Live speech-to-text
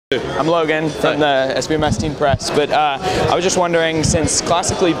I'm Logan from the SBMS Teen Press, but I was just wondering, since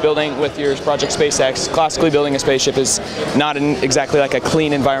classically building with your project SpaceX, classically building a spaceship is not exactly like a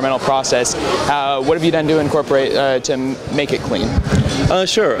clean environmental process. What have you done to incorporate to make it clean?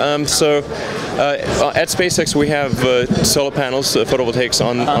 Sure. At SpaceX we have solar panels, photovoltaics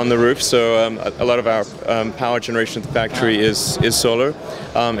on the roof, so a lot of our power generation at the factory is solar.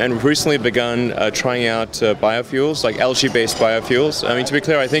 And we've recently begun trying out biofuels, like algae-based biofuels. I mean, to be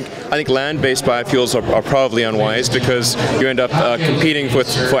clear, I think land-based biofuels are probably unwise because you end up competing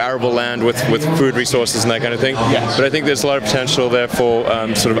for arable land with food resources and that kind of thing. Yes. But I think there's a lot of potential there for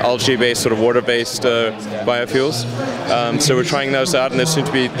sort of algae-based, sort of water-based biofuels. So we're trying those out, and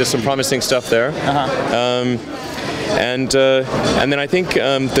there's some promising stuff there. And then I think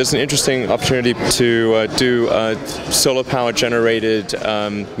there's an interesting opportunity to do solar power generated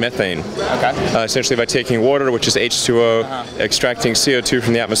methane. Okay. Essentially by taking water, which is H2O, extracting CO2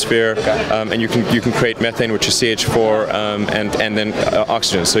 from the atmosphere, and you can create methane, which is CH4, and then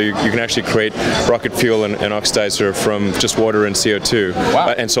oxygen. So you can actually create rocket fuel and oxidizer from just water and CO2.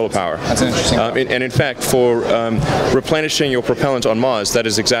 Wow. And solar power. That's interesting. And in fact, for replenishing your propellant on Mars, that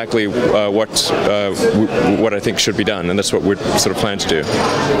is exactly what I think should be done, and that's what we're sort of planning to do.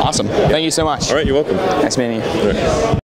 Awesome. Thank you so much. All right, you're welcome. Nice meeting you.